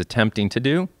text is attempting to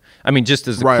do. I mean, just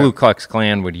as the Ku Klux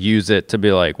Klan would use it to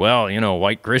be like, well,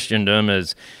 white Christendom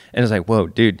is, and it's like, whoa,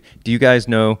 dude, do you guys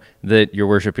know that you're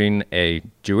worshiping a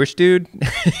Jewish dude?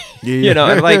 Yeah.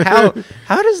 And like how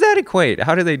does that equate?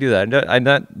 How do they do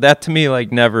that? That to me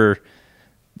like never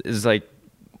is like,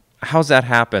 how's that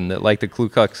happen? That like the Ku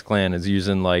Klux Klan is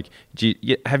using like,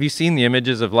 have you seen the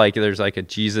images of like there's like a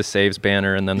Jesus Saves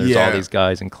banner and then there's all these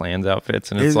guys in Klans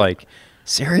outfits and it's like.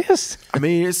 Serious? I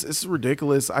mean, it's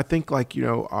ridiculous. I think like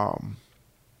I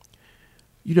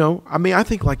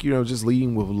think like just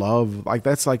leading with love, like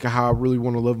that's like how I really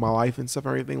want to live my life and stuff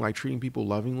and everything, like treating people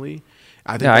lovingly.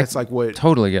 I think that's like what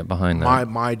totally get behind that.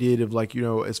 My idea of like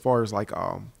as far as like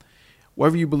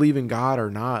whether you believe in God or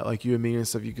not, like and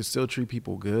stuff, you can still treat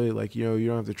people good. Like you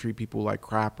don't have to treat people like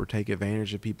crap or take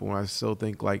advantage of people. And I still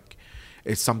think like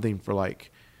it's something for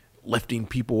like lifting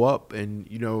people up and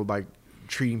like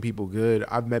treating people good.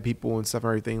 I've met people and stuff and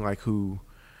everything like who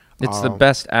it's the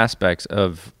best aspects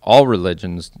of all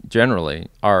religions generally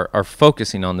are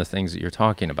focusing on the things that you're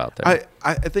talking about there.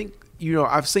 I think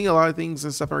I've seen a lot of things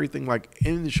and stuff and everything like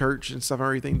in the church and stuff and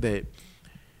everything that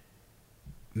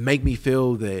make me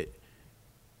feel that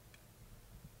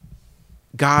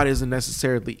God isn't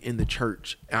necessarily in the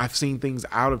church. And I've seen things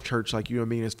out of church, like,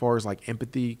 as far as like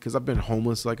empathy, because I've been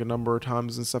homeless like a number of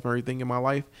times and stuff and everything in my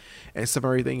life and stuff and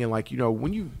everything. And like,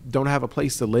 when you don't have a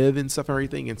place to live and stuff and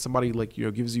everything, and somebody like,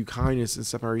 gives you kindness and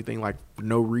stuff and everything, like for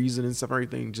no reason and stuff and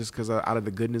everything, just because out of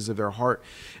the goodness of their heart,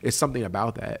 it's something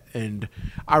about that. And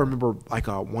I remember like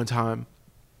one time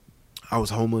I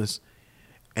was homeless.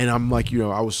 And I'm like,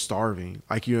 I was starving.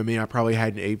 Like, I probably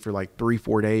hadn't ate for like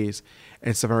 3-4 days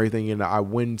and stuff and everything. And I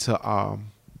went to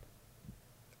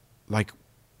like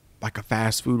a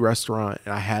fast food restaurant,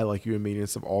 and I had like and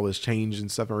stuff, all this change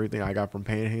and stuff and everything I got from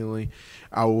panhandling.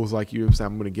 I was like,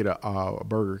 I'm gonna get a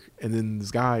burger. And then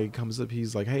this guy comes up,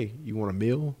 he's like, hey, you want a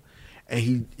meal?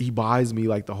 And he buys me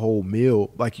like the whole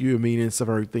meal, like and stuff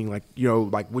and everything, like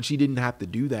like which he didn't have to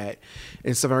do that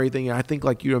and stuff and everything. And I think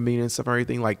like and stuff and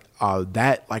everything, like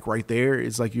that like right there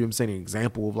is like saying an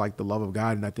example of like the love of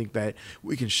God. And I think that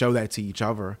we can show that to each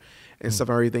other and stuff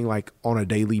and everything, like on a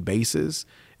daily basis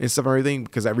and stuff and everything,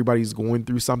 because everybody's going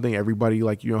through something. Everybody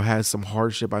like has some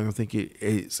hardship. I don't think it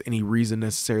is any reason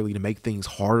necessarily to make things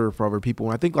harder for other people.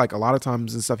 And I think like a lot of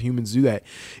times and stuff, humans do that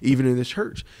even in the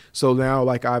church. So now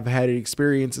like I've had an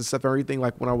experience and stuff and everything,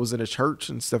 like when I was in a church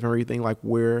and stuff and everything, like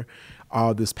where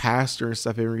this pastor and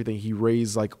stuff and everything, he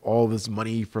raised like all this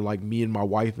money for like me and my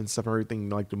wife and stuff and everything,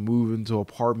 like to move into an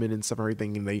apartment and stuff and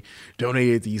everything, and they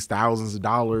donated these thousands of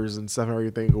dollars and stuff and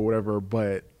everything or whatever.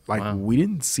 But like we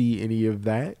didn't see any of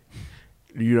that.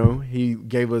 He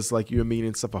gave us like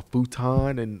and stuff, a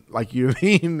futon and like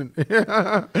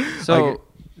So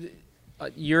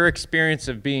your experience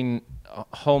of being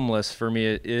homeless for me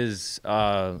is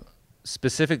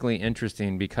specifically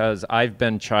interesting because I've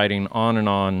been chiding on and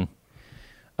on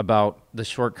about the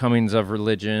shortcomings of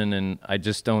religion, and I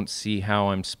just don't see how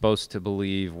I'm supposed to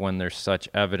believe when there's such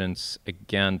evidence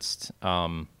against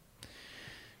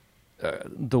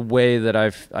the way that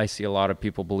I see a lot of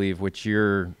people believe, which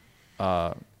you're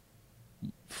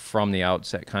from the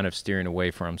outset kind of steering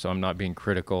away from. So I'm not being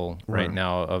critical right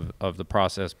now of the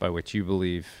process by which you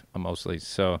believe mostly.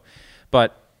 So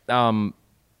But I've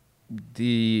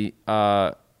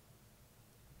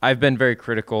been very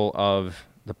critical of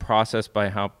the process by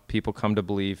how people come to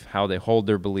belief, how they hold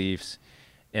their beliefs,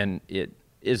 and it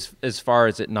is as far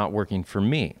as it not working for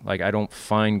me. Like, I don't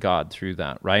find God through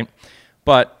that, right?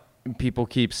 But people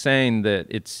keep saying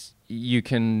that you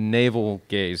can navel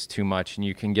gaze too much and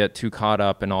you can get too caught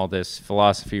up in all this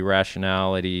philosophy,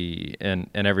 rationality, and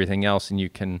everything else, and you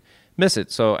can miss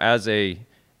it. So as a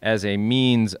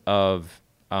means of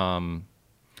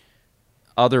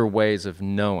other ways of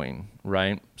knowing,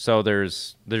 right? So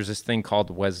there's this thing called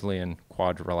Wesleyan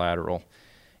quadrilateral,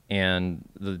 and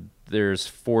there's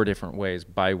 4 different ways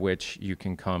by which you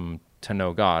can come to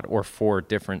know God, or 4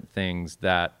 different things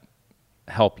that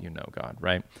help you know God,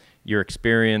 right? Your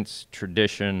experience,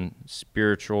 tradition,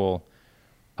 spiritual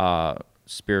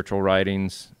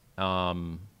writings.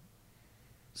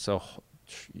 So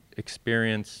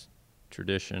experience,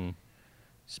 tradition,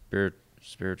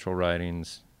 spiritual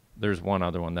writings. There's one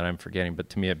other one that I'm forgetting, but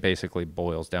to me it basically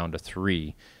boils down to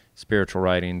 3: spiritual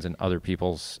writings and other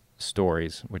people's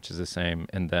stories, which is the same,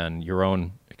 and then your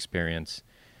own experience.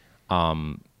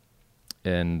 And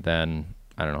then,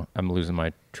 I don't know, I'm losing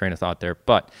my train of thought there.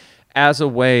 But as a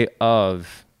way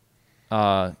of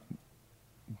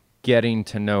getting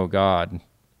to know God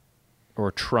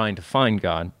or trying to find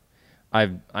God,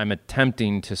 I'm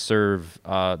attempting to serve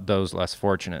those less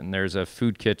fortunate. And there's a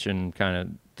food kitchen kind of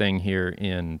thing here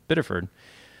in Biddeford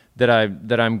that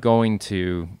I'm going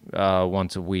to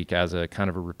once a week as a kind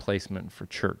of a replacement for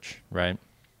church, right?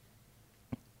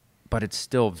 But it's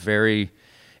still very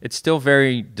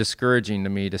discouraging to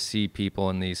me to see people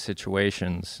in these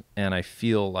situations, and I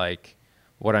feel like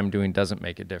what I'm doing doesn't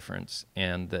make a difference,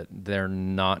 and that they're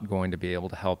not going to be able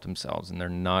to help themselves, and they're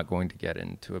not going to get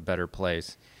into a better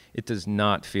place. It does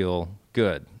not feel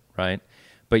good, right?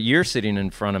 But you're sitting in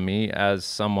front of me as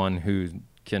someone who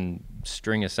can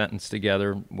string a sentence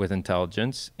together with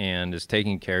intelligence and is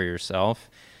taking care of yourself,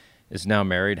 is now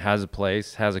married, has a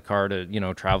place, has a car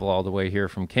to, travel all the way here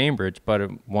from Cambridge, but at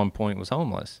one point was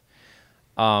homeless.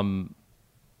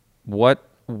 What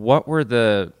were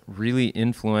the really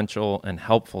influential and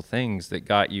helpful things that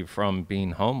got you from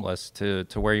being homeless to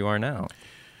where you are now?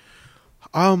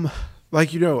 I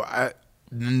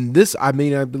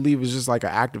believe is just like an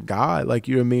act of God, like,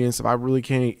 you know what I mean, and stuff. I really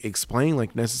can't explain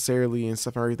like necessarily and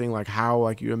stuff and everything, like how,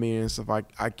 like, you know what I mean, and stuff. Like,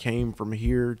 I came from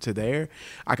here to there.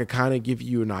 I could kind of give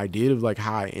you an idea of like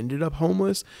how I ended up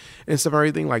homeless and stuff and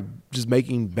everything, like just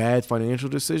making bad financial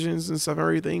decisions and stuff and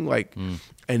everything, like,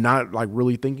 and not like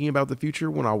really thinking about the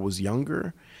future when I was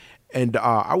younger. And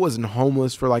I wasn't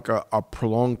homeless for like a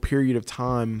prolonged period of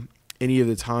time, any of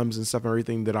the times and stuff and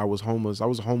everything that I was homeless. I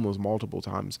was homeless multiple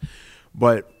times.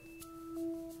 But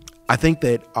I think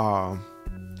that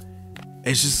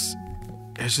it's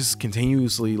just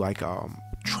continuously like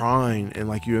trying and,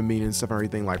 like, you know what I mean, and stuff and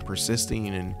everything, like persisting,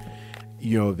 and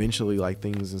eventually like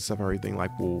things and stuff and everything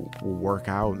like will work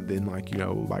out, and then like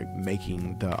like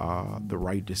making the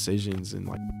right decisions and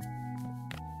like